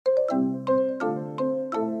Hello,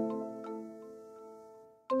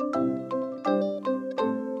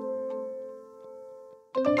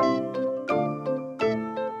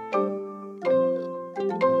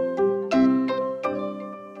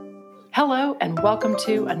 and welcome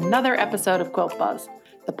to another episode of Quilt Buzz,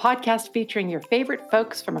 the podcast featuring your favorite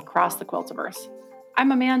folks from across the Quiltiverse.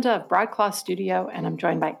 I'm Amanda of Broadcloth Studio, and I'm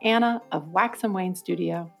joined by Anna of Wax and Wayne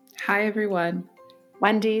Studio. Hi, everyone.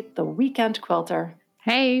 Wendy, the weekend quilter.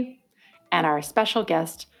 Hey. And our special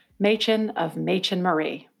guest, Machen of Machen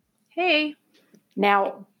Marie. Hey.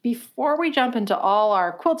 Now, before we jump into all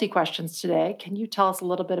our quilty questions today, can you tell us a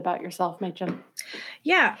little bit about yourself, Machen?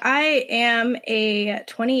 Yeah, I am a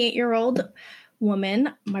 28-year-old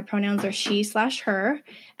woman. My pronouns are she/her,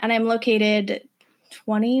 and I'm located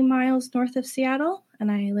 20 miles north of Seattle, and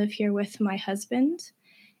I live here with my husband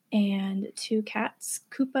and two cats,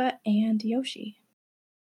 Koopa and Yoshi.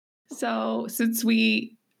 So, since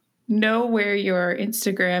we know where your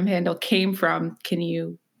Instagram handle came from, can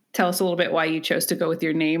you tell us a little bit why you chose to go with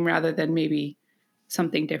your name rather than maybe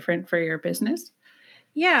something different for your business?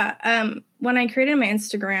 Yeah. When I created my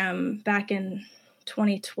Instagram back in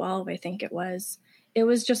 2012, I think it was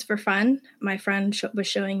just for fun. My friend was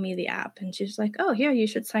showing me the app and she's like, oh, yeah, you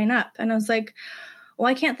should sign up. And I was like, well,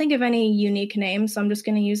 I can't think of any unique names, so I'm just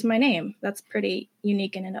going to use my name. That's pretty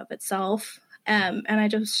unique in and of itself. And I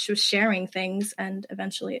just was sharing things, and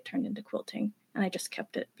eventually it turned into quilting. And I just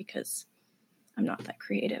kept it because I'm not that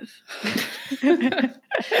creative.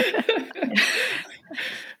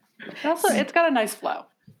 Also, it's got a nice flow.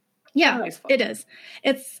 Yeah, it is.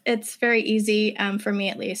 It's very easy for me,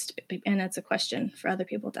 at least, and it's a question for other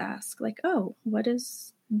people to ask. Like, oh, what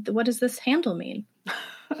does this handle mean?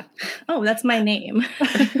 Oh, that's my name.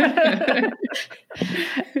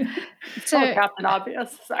 So, Captain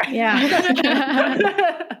Obvious. Sorry.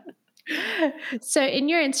 Yeah. So in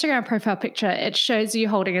your Instagram profile picture, it shows you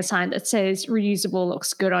holding a sign that says reusable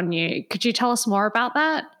looks good on you. Could you tell us more about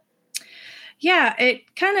that? Yeah,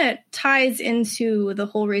 it kind of ties into the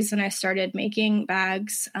whole reason I started making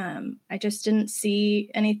bags. I just didn't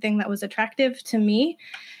see anything that was attractive to me.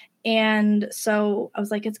 And so I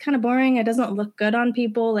was like, it's kind of boring. It doesn't look good on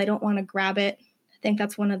people. I don't want to grab it. I think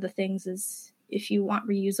that's one of the things is if you want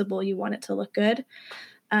reusable, you want it to look good,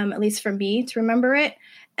 at least for me to remember it.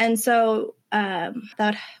 And so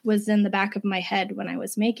that was in the back of my head when I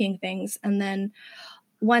was making things. And then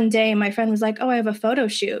one day my friend was like, oh, I have a photo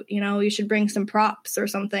shoot. You know, you should bring some props or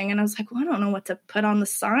something. And I was like, well, I don't know what to put on the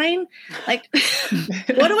sign. Like,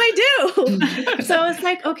 what do I do? So I was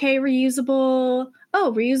like, okay, reusable.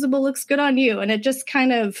 Oh, reusable looks good on you. And it just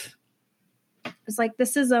kind of was like,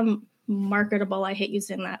 this is a marketable. I hate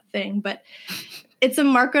using that thing, but it's a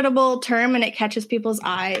marketable term and it catches people's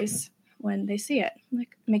eyes when they see it.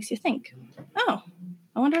 Like, it makes you think, oh,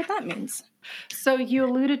 I wonder what that means. So you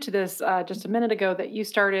alluded to this just a minute ago that you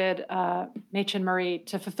started Machen Marie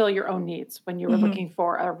to fulfill your own needs when you were looking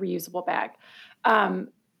for a reusable bag.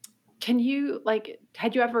 Can you,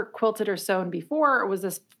 had you ever quilted or sewn before, or was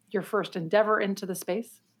this your first endeavor into the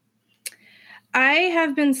space? I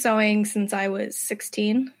have been sewing since I was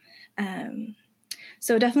 16.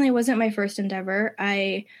 So definitely wasn't my first endeavor.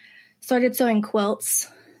 I started sewing quilts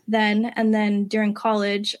then, and then during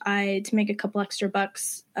college, to make a couple extra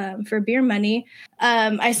bucks for beer money,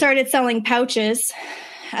 I started selling pouches,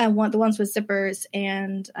 the ones with zippers,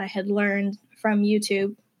 and I had learned from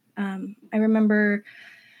YouTube. I remember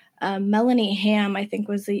Melanie Ham, I think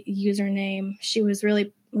was the username. She was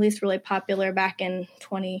really popular back in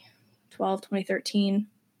 2012, 2013.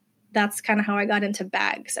 That's kind of how I got into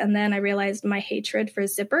bags. And then I realized my hatred for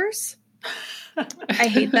zippers. I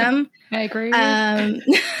hate them. I agree.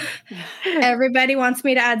 Everybody wants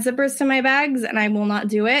me to add zippers to my bags, and I will not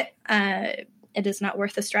do it. It is not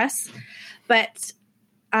worth the stress. But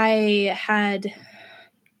I had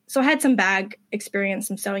some bag experience,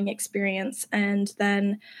 some sewing experience. And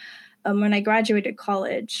then when I graduated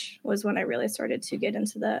college was when I really started to get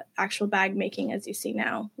into the actual bag making, as you see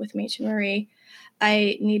now with Machen Marie.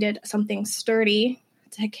 I needed something sturdy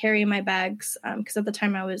to carry my bags because at the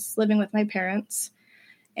time I was living with my parents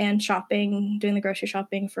and shopping, doing the grocery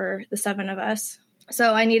shopping for the 7 of us.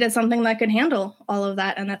 So I needed something that could handle all of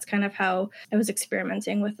that. And that's kind of how I was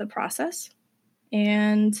experimenting with the process.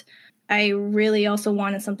 And I really also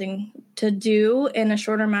wanted something to do in a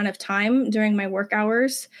shorter amount of time during my work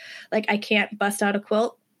hours. Like, I can't bust out a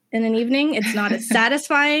quilt in an evening. It's not as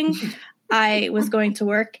satisfying. I was going to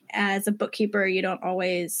work as a bookkeeper, you don't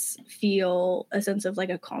always feel a sense of like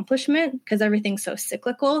accomplishment because everything's so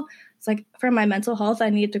cyclical. It's like for my mental health, I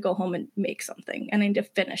need to go home and make something and I need to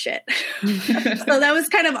finish it. So that was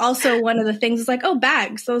kind of also one of the things. It's like, oh,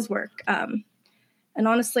 bags, those work. And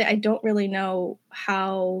honestly, I don't really know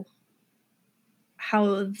how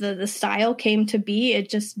the style came to be. It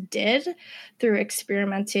just did through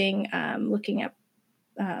experimenting, looking at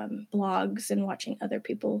blogs and watching other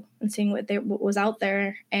people and seeing what was out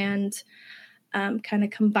there, and kind of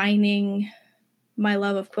combining my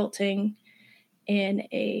love of quilting in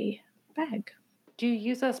a bag. Do you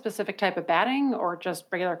use a specific type of batting or just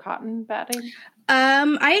regular cotton batting?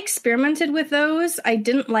 I experimented with those. I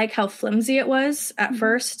didn't like how flimsy it was at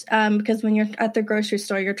first, because when you're at the grocery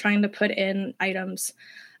store, you're trying to put in items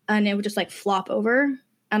and it would just like flop over.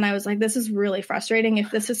 And I was like, this is really frustrating.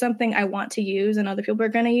 If this is something I want to use and other people are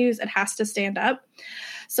going to use, it has to stand up.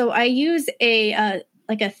 So I use a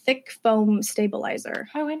thick foam stabilizer.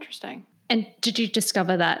 Oh, interesting. And did you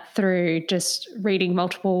discover that through just reading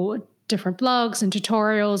multiple different blogs and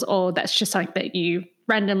tutorials, or that's just something that you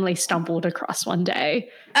randomly stumbled across one day?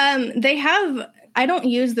 I don't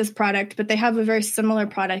use this product, but they have a very similar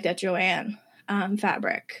product at Joann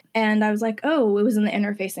Fabric. And I was like, oh, it was in the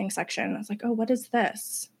interfacing section. I was like, oh, what is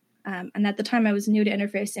this? And at the time I was new to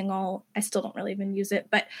interfacing. I still don't really even use it,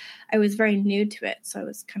 but I was very new to it. So I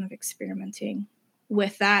was kind of experimenting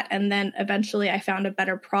with that. And then eventually I found a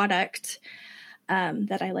better product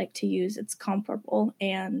that I like to use. It's comparable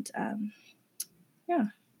and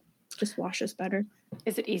just washes better.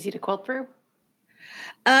 Is it easy to quilt through?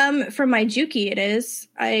 For my Juki, it is.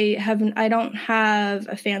 I don't have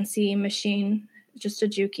a fancy machine, just a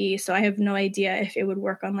Juki, so I have no idea if it would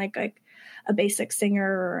work on like a basic Singer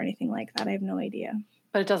or anything like that. I have no idea.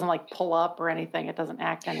 But it doesn't like pull up or anything. It doesn't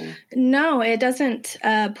act any. No, it doesn't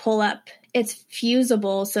pull up. It's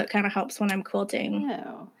fusible, so it kind of helps when I'm quilting.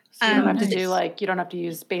 No. So you don't have to you don't have to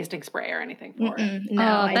use basting spray or anything for it.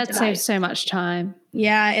 No, that saves so much time.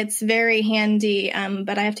 Yeah, it's very handy,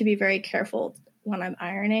 but I have to be very careful when I'm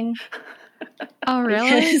ironing. Oh, really?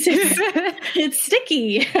 It's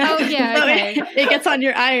sticky. Oh, yeah, So okay. it gets on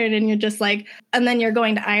your iron and you're just like, and then you're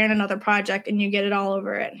going to iron another project and you get it all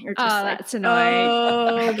over it. You're just like, that's annoying.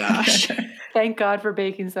 Oh, gosh. Thank God for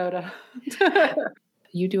baking soda.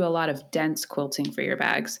 You do a lot of dense quilting for your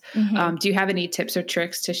bags. Mm-hmm. Do you have any tips or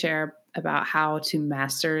tricks to share about how to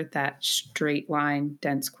master that straight line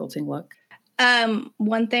dense quilting look?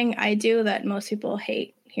 One thing I do that most people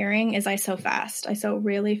hate hearing is I sew fast. I sew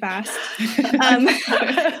really fast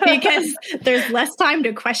because there's less time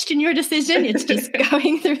to question your decision. It's just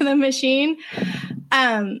going through the machine.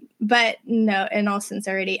 But no, in all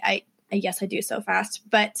sincerity, yes, I do sew fast,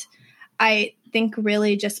 but I think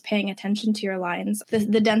really just paying attention to your lines.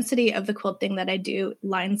 The density of the quilting that I do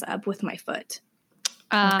lines up with my foot.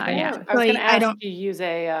 Yeah. I was going to ask if you use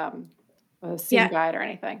a seam guide or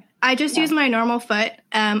anything. I just use my normal foot.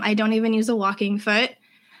 I don't even use a walking foot.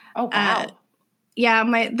 Oh, wow.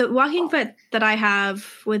 The walking foot that I have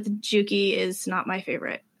with Juki is not my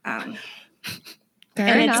favorite.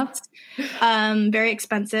 Fair enough. It's very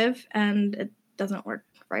expensive and it doesn't work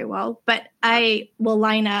very well, but I will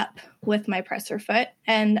line up with my presser foot,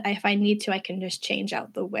 and if I need to, I can just change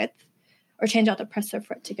out the width or change out the presser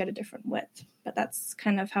foot to get a different width. But that's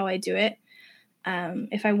kind of how I do it.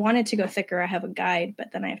 If I wanted to go thicker, I have a guide,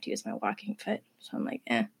 but then I have to use my walking foot. So I'm like,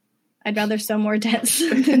 I'd rather sew more dense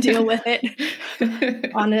than deal with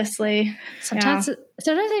it. Honestly, sometimes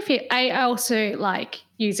I also like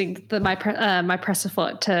using my presser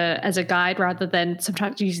foot as a guide rather than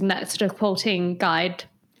sometimes using that sort of quilting guide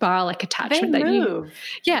bar like attachment they that move.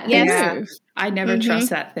 Move. I never trust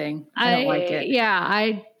that thing. I don't like it. Yeah,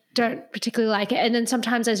 I don't particularly like it. And then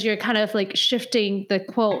sometimes as you're kind of like shifting the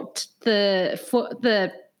quilt, the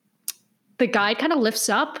guide kind of lifts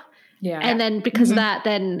up. Yeah. And then because of that,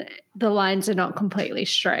 then the lines are not completely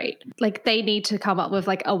straight. Like they need to come up with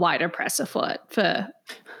like a wider presser foot for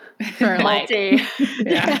like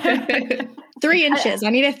yeah. 3 inches.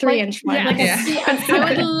 I need a 3-inch one. I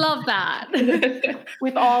would love that.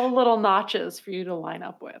 With all the little notches for you to line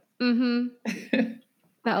up with. Mm-hmm.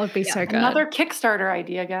 That would be so good. Another Kickstarter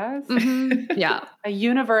idea, guys. Mm-hmm. Yeah. A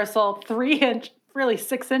universal 3-inch, really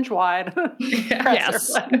 6-inch wide.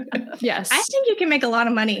 Yes. Yes. I think you can make a lot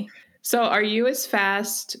of money. So are you as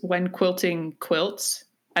fast when quilting quilts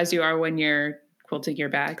as you are when you're quilting your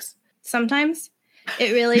bags? Sometimes.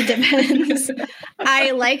 It really depends.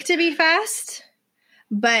 I like to be fast,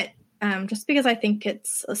 but just because I think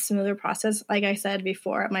it's a smoother process. Like I said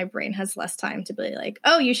before, my brain has less time to be like,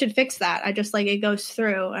 oh, you should fix that. I just like, it goes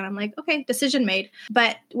through and I'm like, okay, decision made.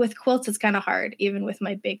 But with quilts, it's kind of hard, even with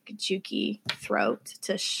my big jukey throat,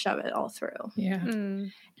 to shove it all through. Yeah.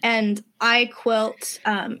 Mm. And I quilt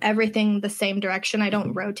everything the same direction. I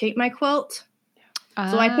don't rotate my quilt.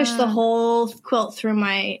 So I push the whole quilt through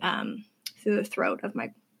my through the throat of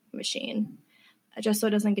my machine, just so it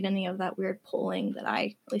doesn't get any of that weird pulling that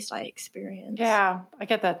at least I experience. Yeah, I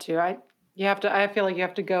get that too. I feel like you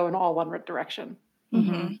have to go in all one direction.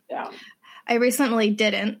 Mm-hmm. Yeah. I recently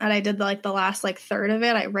didn't, and I did like the last like third of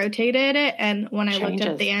it. I rotated it, and when I looked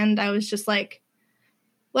at the end, I was just like,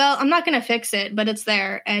 well, I'm not going to fix it, but it's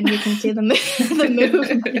there, and you can see the move.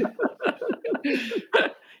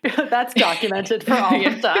 That's documented for all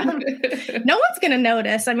the time. No one's going to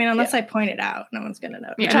notice. I mean, unless I point it out, no one's going to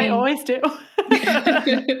notice. Which I always do.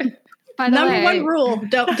 Number one rule,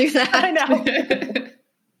 don't do that. I know.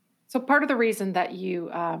 So part of the reason that you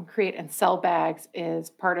create and sell bags is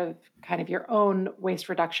part of kind of your own waste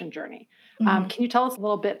reduction journey. Can you tell us a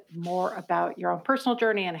little bit more about your own personal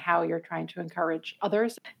journey and how you're trying to encourage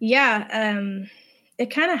others? Yeah, it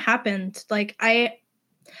kind of happened. Like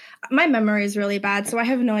my memory is really bad, so I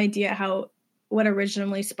have no idea what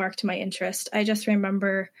originally sparked my interest. I just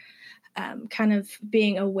remember kind of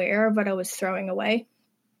being aware of what I was throwing away.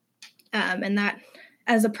 And that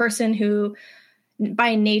as a person who,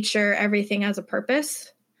 by nature, everything has a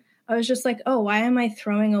purpose, I was just like, oh, why am I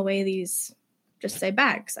throwing away these, just say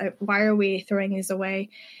bags? Why are we throwing these away?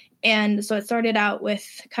 And so it started out with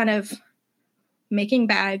kind of making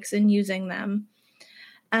bags and using them.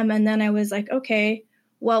 And then I was like, okay,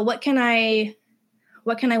 well, what can I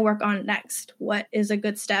work on next? What is a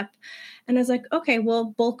good step? And I was like, okay,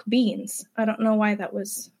 well, bulk beans. I don't know why that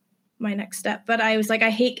was my next step, but I was like,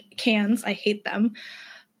 I hate cans. I hate them.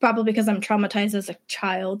 Probably because I'm traumatized as a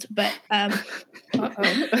child, but I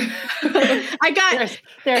got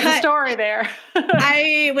there's a story there.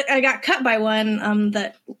 I got cut by one.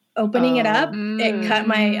 That opening it up, it cut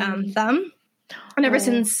my thumb, and ever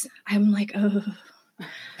since I'm like, oh.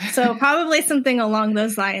 So probably something along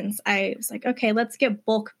those lines. I was like, okay, let's get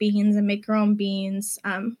bulk beans and make our own beans.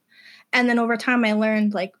 And then over time, I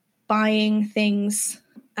learned like buying things.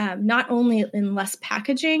 Not only in less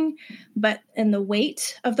packaging, but in the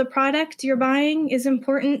weight of the product you're buying is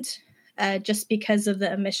important, just because of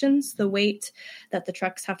the emissions, the weight that the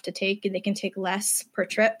trucks have to take, and they can take less per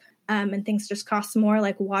trip, and things just cost more,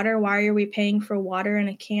 like water. Why are we paying for water in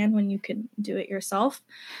a can when you can do it yourself?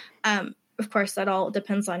 Of course, that all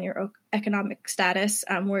depends on your economic status,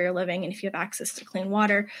 where you're living, and if you have access to clean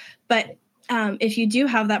water. But if you do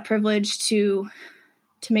have that privilege to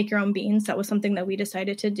make your own beans, that was something that we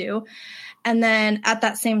decided to do. And then at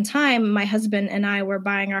that same time, my husband and I were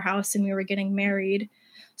buying our house and we were getting married.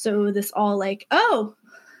 So this all like, oh,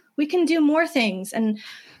 we can do more things. And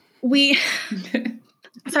we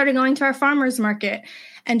started going to our farmer's market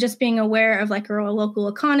and just being aware of like our local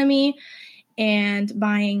economy and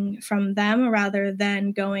buying from them rather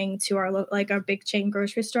than going to our big chain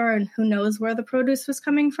grocery store, and who knows where the produce was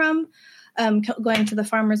coming from. Going to the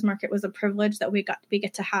farmer's market was a privilege that we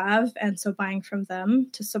get to have. And so buying from them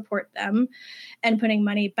to support them and putting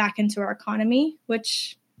money back into our economy,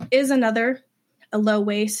 which is a low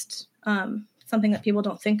waste, something that people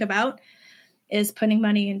don't think about, is putting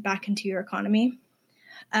money back into your economy.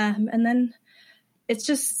 And then it's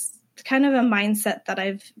just kind of a mindset that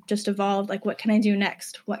I've just evolved. Like, what can I do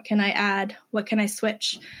next? What can I add? What can I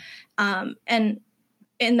switch? And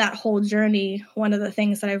in that whole journey, one of the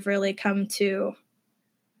things that I've really come to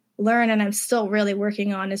learn, and I'm still really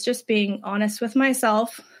working on, is just being honest with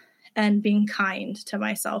myself and being kind to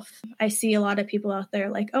myself. I see a lot of people out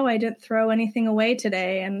there like, oh, I didn't throw anything away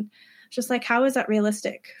today. And just like, how is that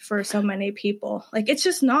realistic for so many people? Like, it's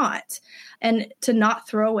just not. And to not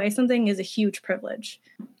throw away something is a huge privilege.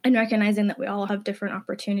 And recognizing that we all have different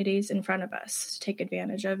opportunities in front of us to take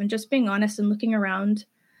advantage of, and just being honest and looking around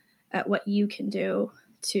at what you can do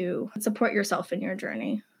to support yourself in your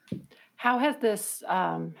journey. How has this,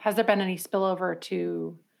 has there been any spillover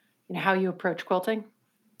to how you approach quilting?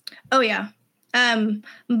 Oh, yeah.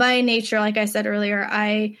 By nature, like I said earlier,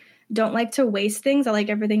 I don't like to waste things. I like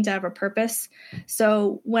everything to have a purpose.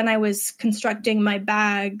 So when I was constructing my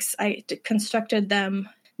bags, I constructed them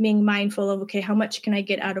being mindful of, okay, how much can I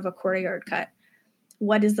get out of a quarter yard cut?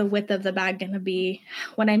 What is the width of the bag going to be?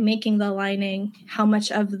 When I'm making the lining, how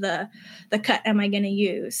much of the cut am I going to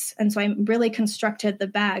use? And so I really constructed the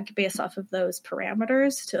bag based off of those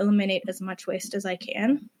parameters to eliminate as much waste as I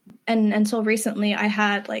can. And until recently, I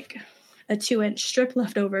had like a 2-inch strip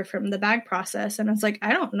left over from the bag process. And I was like,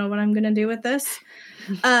 I don't know what I'm going to do with this.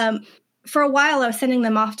 For a while, I was sending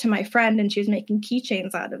them off to my friend, and she was making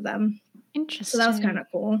keychains out of them. Interesting. So that was kind of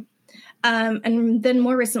cool. And then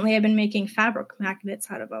more recently, I've been making fabric magnets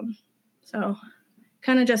out of them. So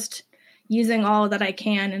kind of just using all that I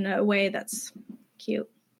can in a way that's cute.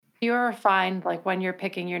 Do you ever find, like, when you're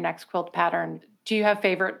picking your next quilt pattern, do you have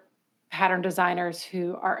favorite pattern designers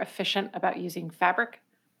who are efficient about using fabric?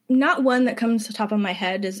 Not one that comes to the top of my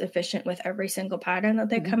head is efficient with every single pattern that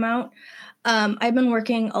they come out. I've been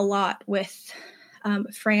working a lot with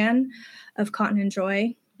Fran of Cotton and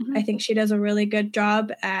Joy. I think she does a really good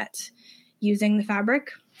job at using the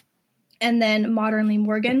fabric. And then Modernly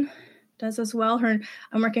Morgan does as well.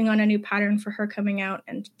 I'm working on a new pattern for her coming out,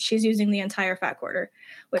 and she's using the entire fat quarter,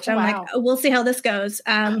 which I'm like, oh, we'll see how this goes.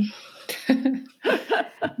 But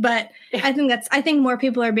I think more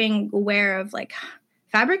people are being aware of, like,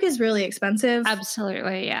 fabric is really expensive.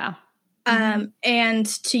 Absolutely, yeah. And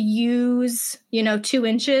to use, 2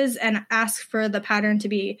 inches and ask for the pattern to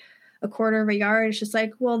be a quarter of a yard, it's just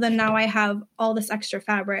like, well, then now I have all this extra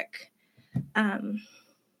fabric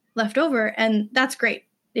left over, and that's great.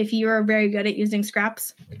 If you are very good at using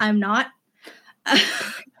scraps, I'm not.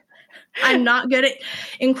 I'm not good at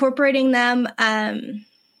incorporating them.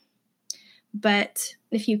 But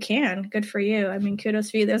if you can, good for you. I mean,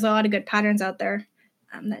 kudos for you. There's a lot of good patterns out there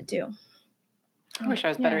that do. I wish I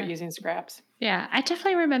was better at using scraps. Yeah, I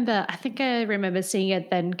definitely remember. I think I remember seeing it.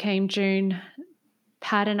 Then came June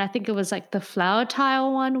pattern. I think it was like the flower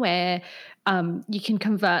tile one where you can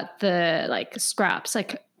convert the like scraps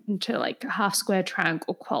like into like a half square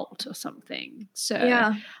triangle quilt or something. So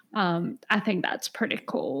yeah, I think that's pretty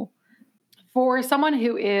cool. For someone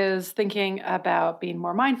who is thinking about being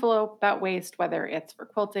more mindful about waste, whether it's for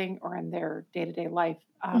quilting or in their day-to-day life,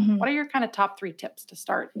 what are your kind of top 3 tips to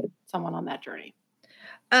start someone on that journey?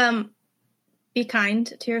 Be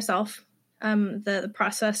kind to yourself. The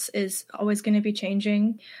process is always going to be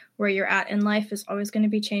changing. Where you're at in life is always going to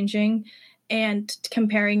be changing. And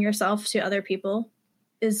comparing yourself to other people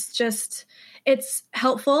is just, it's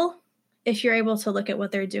helpful if you're able to look at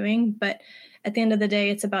what they're doing. But at the end of the day,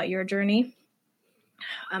 it's about your journey.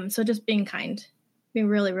 So just being kind, being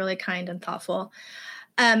really, really kind and thoughtful.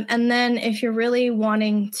 And then if you're really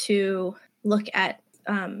wanting to look at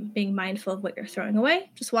being mindful of what you're throwing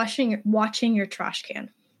away, just watching your trash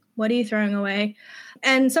can. What are you throwing away?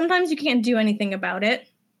 And sometimes you can't do anything about it,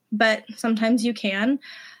 but sometimes you can.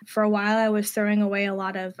 For a while, I was throwing away a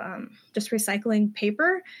lot of just recycling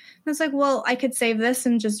paper. And I was like, well, I could save this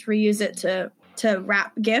and just reuse it to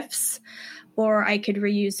wrap gifts, or I could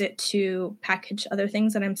reuse it to package other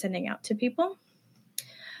things that I'm sending out to people.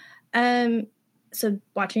 So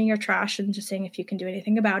watching your trash and just seeing if you can do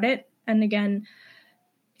anything about it. And again,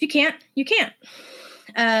 if you can't, you can't.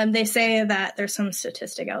 They say that there's some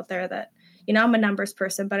statistic out there that, I'm a numbers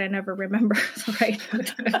person, but I never remember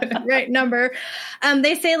the right number.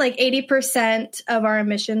 They say like 80% of our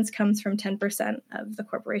emissions comes from 10% of the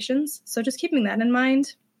corporations. So just keeping that in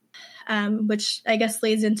mind, which I guess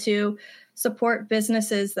leads into support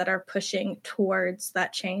businesses that are pushing towards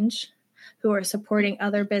that change, who are supporting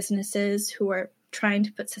other businesses who are trying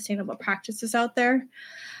to put sustainable practices out there.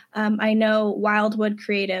 I know Wildwood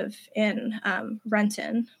Creative in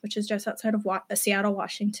Renton, which is just outside of Seattle,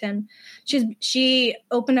 Washington. She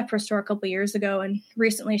opened up her store a couple years ago, and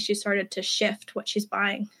recently she started to shift what she's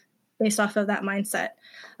buying based off of that mindset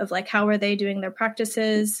of like, how are they doing their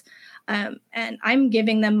practices? And I'm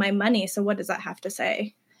giving them my money, so what does that have to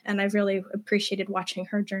say? And I've really appreciated watching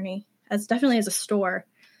her journey definitely as a store.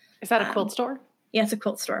 Is that a quilt store? Yeah, it's a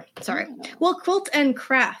quilt store. Sorry. Well, quilt and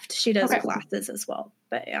craft. She does classes as well.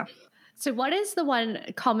 But yeah. So what is the one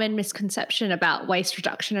common misconception about waste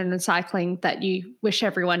reduction and recycling that you wish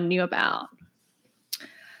everyone knew about?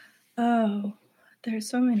 Oh, there's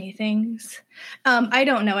so many things. I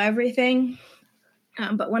don't know everything.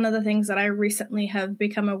 But one of the things that I recently have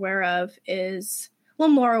become aware of is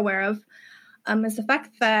the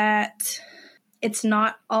fact that it's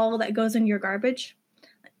not all that goes in your garbage.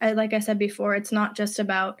 Like I said before, it's not just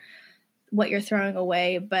about what you're throwing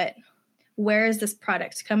away, but where is this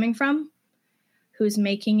product coming from? Who's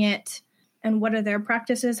making it? And what are their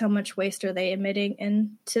practices? How much waste are they emitting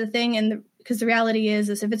into the thing? And because the reality is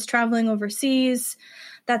if it's traveling overseas,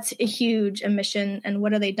 that's a huge emission. And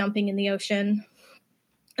what are they dumping in the ocean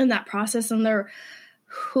in that process? And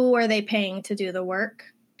who are they paying to do the work?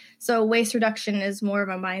 So waste reduction is more of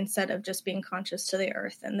a mindset of just being conscious to the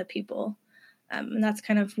earth and the people. And that's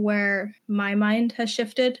kind of where my mind has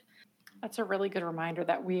shifted. That's a really good reminder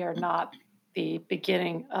that we are not the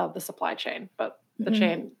beginning of the supply chain, but the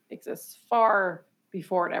chain exists far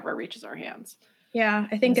before it ever reaches our hands. Yeah,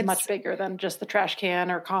 I think It's much bigger than just the trash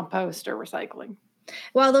can or compost or recycling.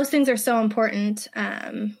 Well, those things are so important,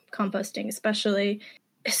 composting especially.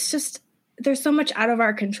 It's just, there's so much out of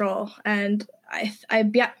our control. And I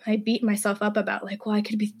beat myself up about like, well, I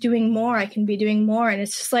could be doing more. I can be doing more. And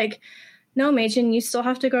it's just like, no, Machen, you still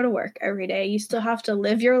have to go to work every day. You still have to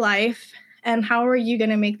live your life. And how are you going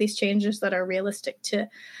to make these changes that are realistic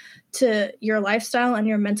to your lifestyle and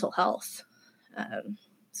your mental health?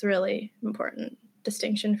 It's a really important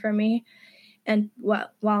distinction for me. And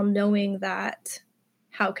while knowing that,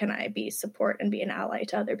 how can I be support and be an ally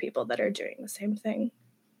to other people that are doing the same thing?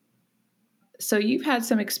 So you've had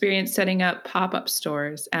some experience setting up pop-up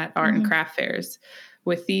stores at art and craft fairs.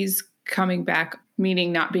 With these coming back,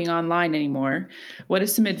 meaning not being online anymore, what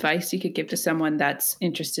is some advice you could give to someone that's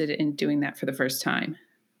interested in doing that for the first time?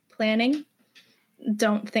 Planning.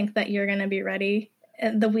 Don't think that you're going to be ready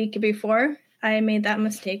the week before. I made that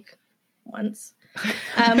mistake once.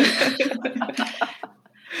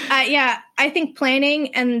 Yeah, I think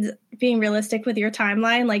planning and being realistic with your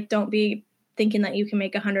timeline, like don't be thinking that you can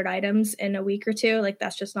make 100 items in a week or two. Like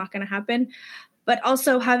that's just not going to happen. But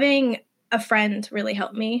also having a friend really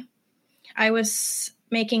helped me. I was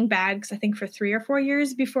making bags, I think, for 3 or 4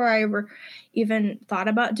 years before I even thought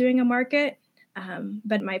about doing a market.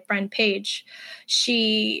 But my friend Paige,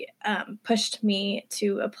 she pushed me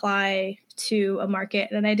to apply to a market,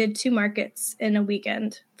 and I did 2 markets in a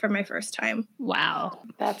weekend for my first time. Wow.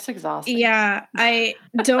 That's exhausting. Yeah, I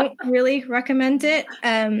don't really recommend it.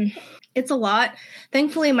 It's a lot.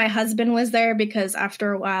 Thankfully, my husband was there because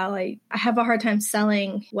after a while, I have a hard time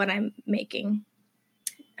selling what I'm making.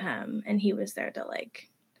 And he was there to like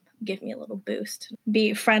give me a little boost,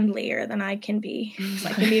 be friendlier than I can be. So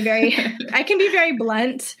I can be very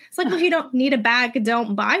blunt. It's like, well, if you don't need a bag,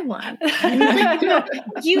 don't buy one. Like, no,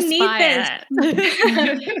 you need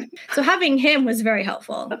this. So having him was very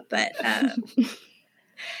helpful, but,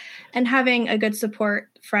 and having a good support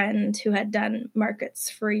friend who had done markets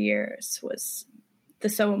for years was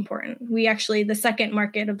so important. We actually, the second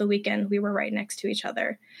market of the weekend, we were right next to each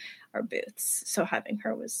other, our booths. So having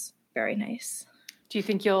her was very nice. Do you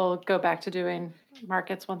think you'll go back to doing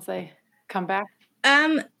markets once they come back?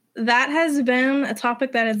 That has been a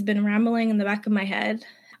topic that has been rambling in the back of my head.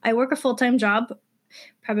 I work a full-time job,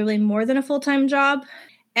 probably more than a full-time job,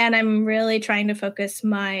 and I'm really trying to focus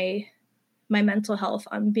my mental health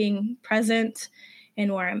on being present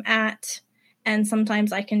in where I'm at. And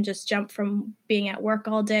sometimes I can just jump from being at work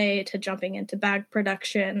all day to jumping into bag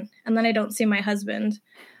production, and then I don't see my husband,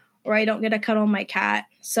 or I don't get to cuddle my cat.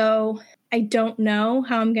 So I don't know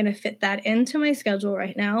how I'm going to fit that into my schedule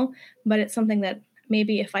right now, but it's something that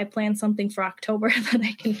maybe if I plan something for October that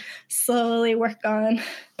I can slowly work on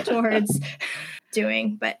towards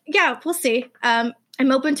doing. But yeah, we'll see. I'm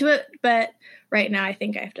open to it, but right now I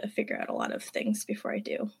think I have to figure out a lot of things before I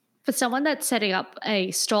do. For someone that's setting up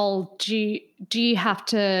a stall, do you have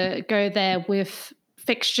to go there with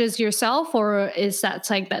fixtures yourself, or is that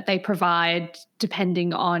something that they provide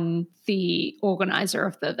depending on the organizer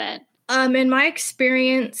of the event? In my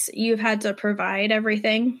experience, you've had to provide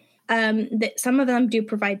everything. Some of them do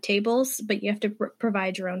provide tables, but you have to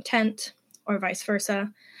provide your own tent or vice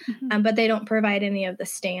versa. Mm-hmm. But they don't provide any of the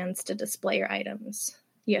stands to display your items.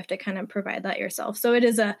 You have to kind of provide that yourself. So it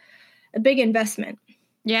is a big investment.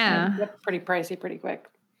 Yeah. That's pretty pricey, pretty quick.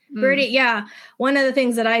 Yeah. One of the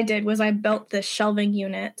things that I did was I built this shelving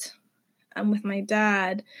unit with my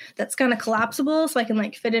dad that's kind of collapsible, so I can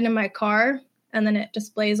like fit it in my car, and then it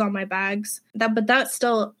displays all my bags. But that's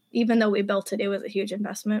still, even though we built it, it was a huge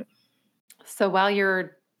investment. So while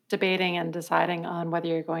you're debating and deciding on whether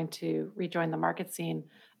you're going to rejoin the market scene,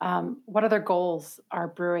 what other goals are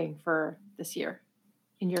brewing for this year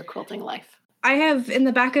in your quilting life? I have, in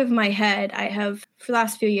the back of my head, for the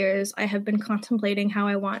last few years, I have been contemplating how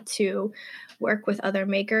I want to work with other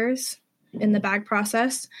makers in the bag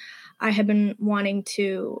process. I have been wanting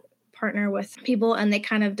to partner with people, and they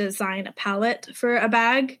kind of design a palette for a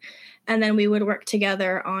bag, and then we would work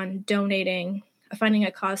together on finding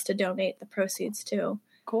a cause to donate the proceeds to.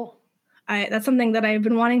 Cool. That's something that I've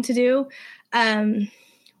been wanting to do.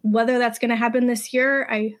 Whether that's going to happen this year,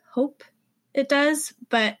 I hope it does,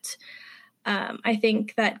 but I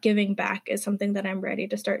think that giving back is something that I'm ready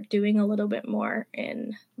to start doing a little bit more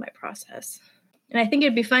in my process. And I think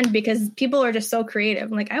it'd be fun because people are just so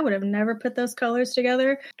creative. Like, I would have never put those colors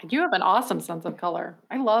together. You have an awesome sense of color.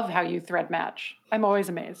 I love how you thread match. I'm always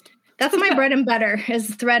amazed. That's my bread and butter,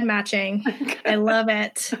 is thread matching. I love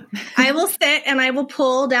it. I will sit and I will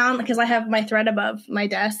pull down, because I have my thread above my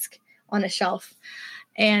desk on a shelf.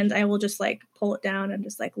 And I will just like pull it down and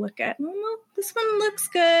just like look at, oh, no, this one looks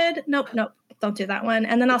good. Nope, don't do that one.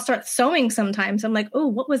 And then I'll start sewing sometimes. I'm like, oh,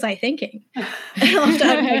 what was I thinking?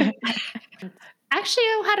 Actually,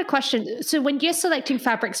 I had a question. So when you're selecting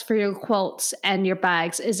fabrics for your quilts and your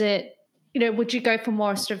bags, is it, would you go for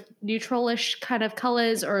more sort of neutralish kind of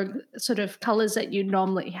colors or sort of colors that you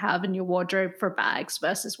normally have in your wardrobe for bags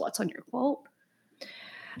versus what's on your quilt?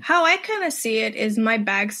 How I kind of see it is my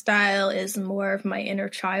bag style is more of my inner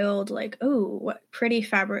child, like, oh, what pretty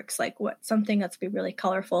fabrics, like what something that's be really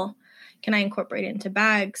colorful can I incorporate into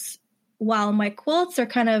bags? While my quilts are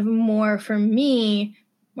kind of more for me,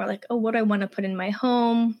 more like, oh, what do I want to put in my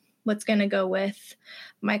home? What's going to go with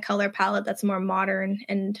my color palette that's more modern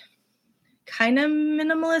and kind of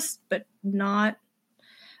minimalist, but not.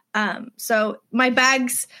 So my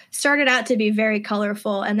bags started out to be very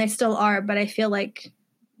colorful and they still are, but I feel like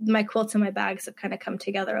my quilts and my bags have kind of come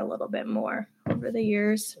together a little bit more over the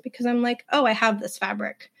years because I'm like, oh, I have this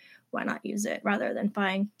fabric. Why not use it rather than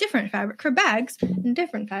buying different fabric for bags and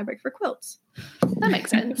different fabric for quilts? That makes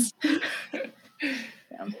sense.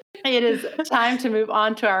 Yeah. It is time to move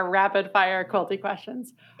on to our rapid fire quilty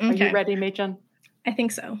questions. Are you ready, Machen? I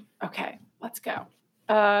think so. Okay, let's go.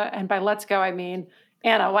 And by let's go, I mean,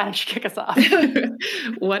 Anna, why don't you kick us off?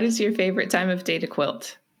 What is your favorite time of day to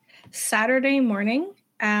quilt? Saturday morning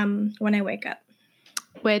when I wake up.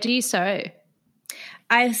 Where do you sew?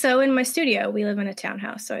 I sew in my studio. We live in a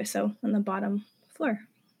townhouse, so I sew on the bottom floor.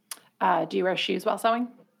 Do you wear shoes while sewing?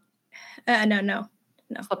 No.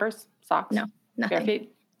 Slippers? Socks? No, nothing. Bare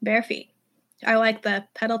feet? Bare feet. I like the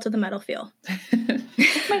pedal to the metal feel.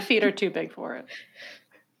 My feet are too big for it.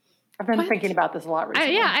 I've been thinking about this a lot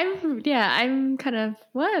recently. I'm kind of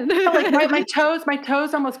what? Like my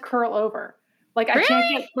toes almost curl over. Like I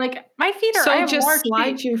can't get like my feet are. So I have just large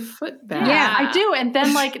slide feet. your foot back. Yeah, I do, and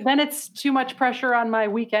then it's too much pressure on my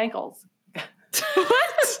weak ankles.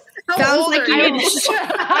 What? Sounds like you need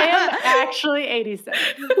I am actually 86.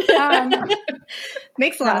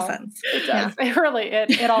 Makes a lot of sense. It does. It really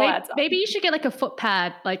it all adds up. Maybe you should get like a foot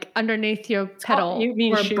pad like underneath your pedal. Oh, you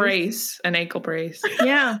mean Or a shoes? brace, an ankle brace.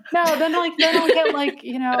 Yeah. No, then I'll get like,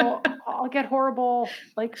 I'll get horrible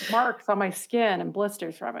like marks on my skin and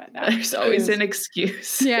blisters from it. No, There's always an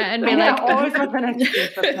excuse. Yeah, and be Yeah, like, always with an excuse.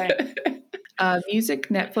 That's right. Music,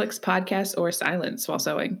 Netflix, podcast, or silence while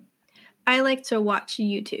sewing? I like to watch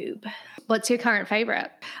YouTube. what's your current favorite?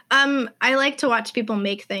 I like to watch people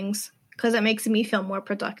make things because it makes me feel more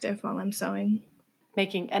productive while I'm sewing.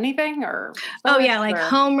 Making anything or? Oh yeah, like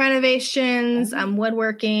home renovations,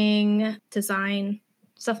 woodworking, design,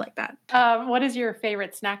 stuff like that. What is your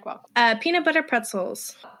favorite snack book? Peanut butter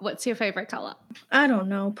pretzels. What's your favorite color? I don't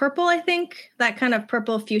know. Purple, I think. That kind of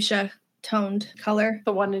purple fuchsia toned color.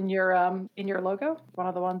 The one in your logo? One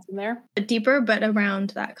of the ones in there? Deeper, but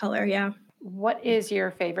around that color, yeah. What is your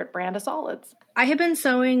favorite brand of solids? I have been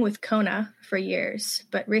sewing with Kona for years,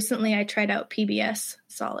 but recently I tried out PBS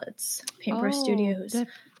solids, Paintbrush Studios. They're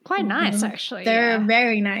quite nice, actually. They're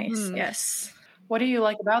very nice, yes. What do you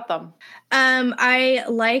like about them? I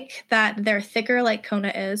like that they're thicker like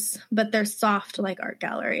Kona is, but they're soft like Art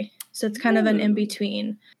Gallery. So it's kind of an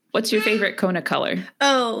in-between. What's your favorite Kona color?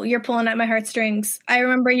 Oh, you're pulling at my heartstrings. I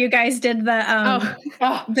remember you guys did the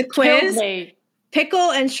The quiz.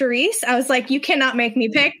 Pickle and Charisse. I was like, you cannot make me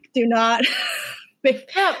pick. Do not.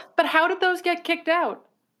 Yeah, but how did those get kicked out?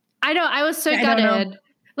 I know. I was so I don't know. gutted.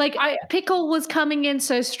 Like, Pickle was coming in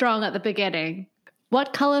so strong at the beginning.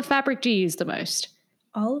 What color fabric do you use the most?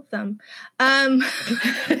 All of them.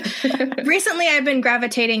 Recently, I've been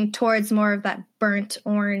gravitating towards more of that burnt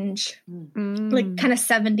orange, like kind of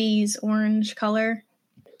 70s orange color.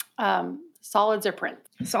 Solids or prints?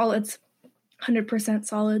 Solids. 100%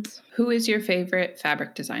 solids. Who is your favorite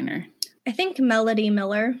fabric designer? I think Melody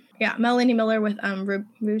Miller. Yeah, Melody Miller with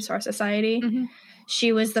Rouge Soir Society. Mm-hmm.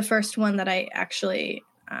 She was the first one that I actually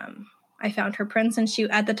I found her prints, and she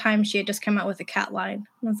at the time she had just come out with a cat line.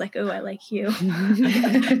 I was like, oh, I like you.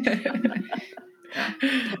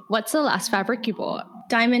 What's the last fabric you bought?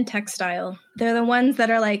 Diamond Textile. They're the ones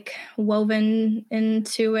that are like woven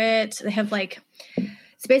into it. They have like,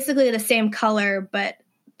 it's basically the same color, but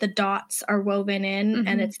the dots are woven in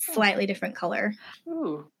and it's slightly different color.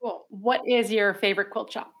 Ooh, cool. What is your favorite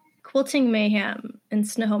quilt shop? Quilting Mayhem in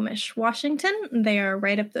Snohomish, Washington. They are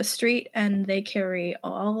right up the street and they carry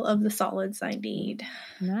all of the solids I need.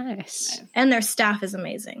 Nice. And their staff is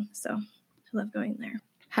amazing. So I love going there.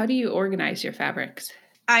 How do you organize your fabrics?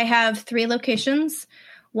 I have 3 locations.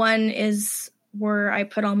 One is where I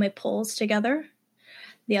put all my pulls together.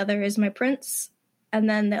 The other is my prints. And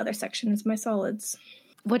then the other section is my solids.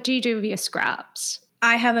 What do you do with your scraps?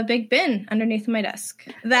 I have a big bin underneath my desk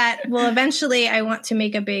that will eventually I want to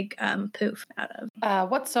make a big poof out of.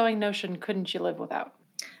 What sewing notion couldn't you live without?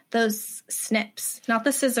 Those snips, not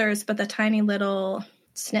the scissors, but the tiny little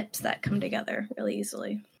snips that come together really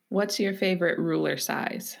easily. What's your favorite ruler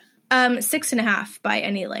size? 6.5 by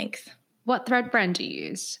any length. What thread brand do you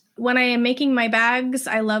use? When I am making my bags,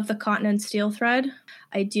 I love the cotton and steel thread.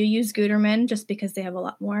 I do use Gutermann just because they have a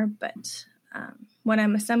lot more, but when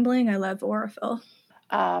I'm assembling, I love Aurifil.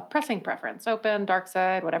 Pressing preference, open, dark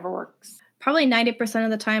side, whatever works. Probably 90%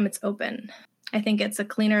 of the time it's open. I think it's a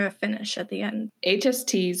cleaner finish at the end.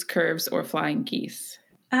 HSTs, curves, or flying geese?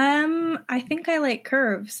 I think I like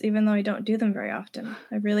curves, even though I don't do them very often.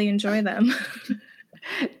 I really enjoy them.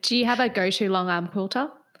 Do you have a go-to long arm quilter?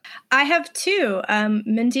 I have two,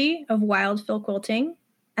 Mindy of Wild Fill Quilting,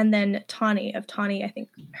 and then Tawny of Tawny. I think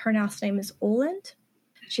her last name is Oland.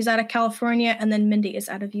 She's out of California, and then Mindy is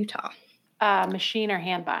out of Utah. Machine or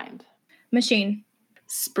hand bind? Machine.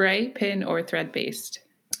 Spray, pin, or thread-based?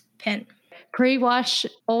 Pin. Pre-wash,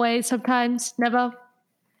 always, sometimes, never?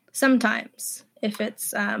 Sometimes. If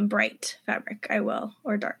it's bright fabric, I will,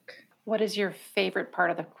 or dark. What is your favorite part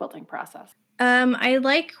of the quilting process? I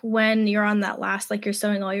like when you're on that last, like you're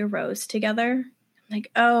sewing all your rows together.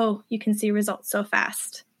 Like, oh, you can see results so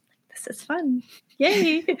fast. This is fun.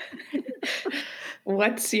 Yay.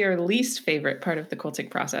 What's your least favorite part of the quilting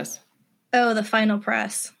process? Oh, the final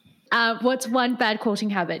press. What's one bad quilting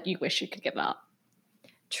habit you wish you could give up?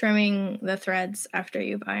 Trimming the threads after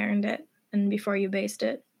you've ironed it and before you baste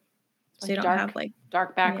it. So you don't have like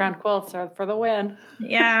dark background quilts are for the win.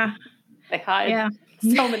 Yeah. They hide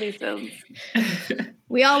so many sins.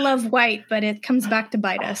 We all love white, but it comes back to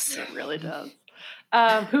bite us. It really does.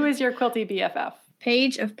 Who is your quilty BFF?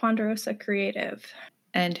 Paige of Ponderosa Creative.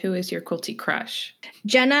 And who is your quilty crush?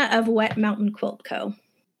 Jenna of Wet Mountain Quilt Co.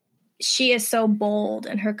 She is so bold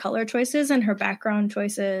in her color choices and her background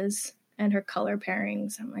choices and her color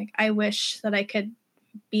pairings. I'm like, I wish that I could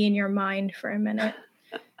be in your mind for a minute.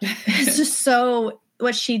 It's just so,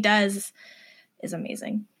 what she does is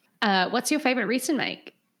amazing. What's your favorite recent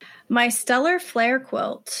make? My Stellar Flare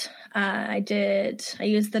quilt. I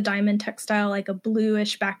used the diamond textile, like a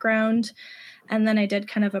bluish background. And then I did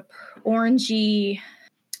kind of a orangey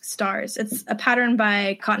stars. It's a pattern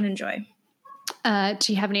by Cotton and Joy.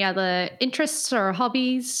 Do you have any other interests or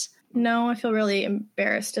hobbies? No, I feel really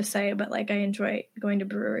embarrassed to say, but like I enjoy going to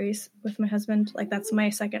breweries with my husband. Like that's my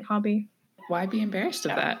second hobby. Why be embarrassed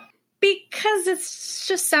of that? Because it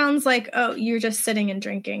just sounds like, oh, you're just sitting and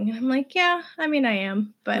drinking. And I'm like, yeah, I mean, I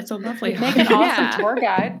am. But it's a lovely make an awesome tour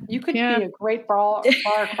guide. You could be a great bar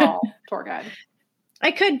crawl tour guide.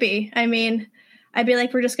 I could be. I mean, I'd be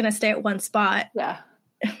like, we're just going to stay at one spot. Yeah.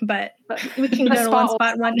 But we can go to one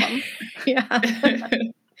spot one day. Yeah.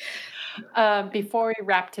 Before we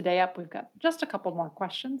wrap today up, we've got just a couple more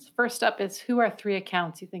questions. First up is, who are 3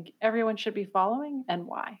 accounts you think everyone should be following and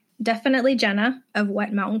why? Definitely Jenna of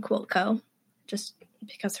Wet Mountain Quilt Co. Just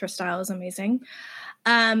because her style is amazing.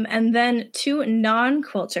 And then 2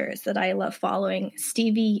 non-quilters that I love following,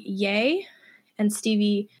 Stevie Yay. And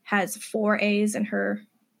Stevie has 4 A's in her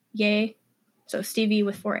Yay. So Stevie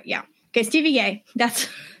with 4 A. Yeah. Okay, Stevie Yay. That's...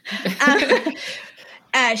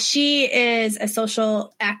 she is a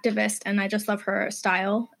social activist, and I just love her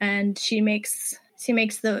style. And she makes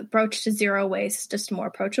the Broach to Zero Waste just more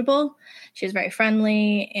approachable. She's very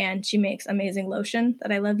friendly, and she makes amazing lotion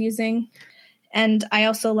that I love using. And I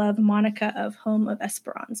also love Monica of Home of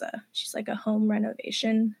Esperanza. She's like a home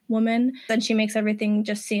renovation woman, and she makes everything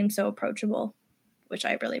just seem so approachable, which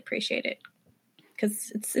I really appreciate it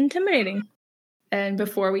because it's intimidating. And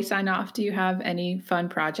before we sign off, do you have any fun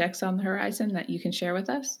projects on the horizon that you can share with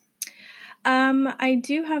us? I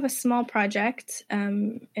do have a small project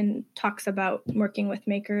and talks about working with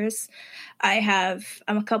makers. I have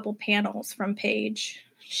a couple panels from Paige.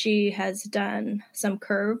 She has done some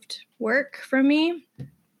curved work for me,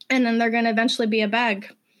 and then they're going to eventually be a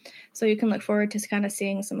bag. So you can look forward to kind of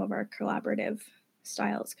seeing some of our collaborative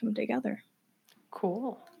styles come together.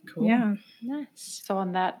 Cool. Yeah. Nice. So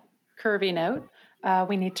on that curvy note,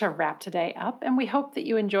 we need to wrap today up, and we hope that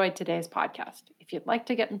you enjoyed today's podcast. If you'd like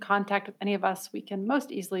to get in contact with any of us, we can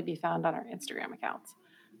most easily be found on our Instagram accounts.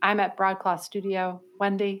 I'm at Broadcloth Studio.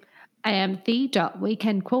 Wendy. I am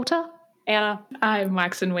the.weekendquilter. Anna. I'm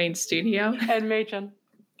Wax and Wayne Studio. And Machen.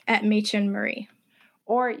 At Machen Marie.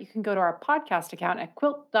 Or you can go to our podcast account at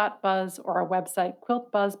quilt.buzz or our website,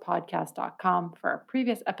 quiltbuzzpodcast.com, for our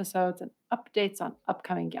previous episodes and updates on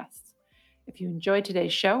upcoming guests. If you enjoyed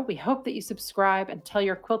today's show, we hope that you subscribe and tell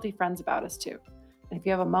your quilty friends about us too. And if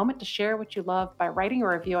you have a moment to share what you love by writing a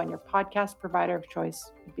review on your podcast provider of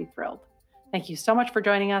choice, we'd be thrilled. Thank you so much for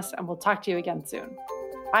joining us, and we'll talk to you again soon.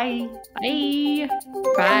 Bye. Bye.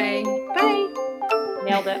 Bye. Bye.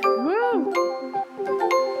 Nailed it.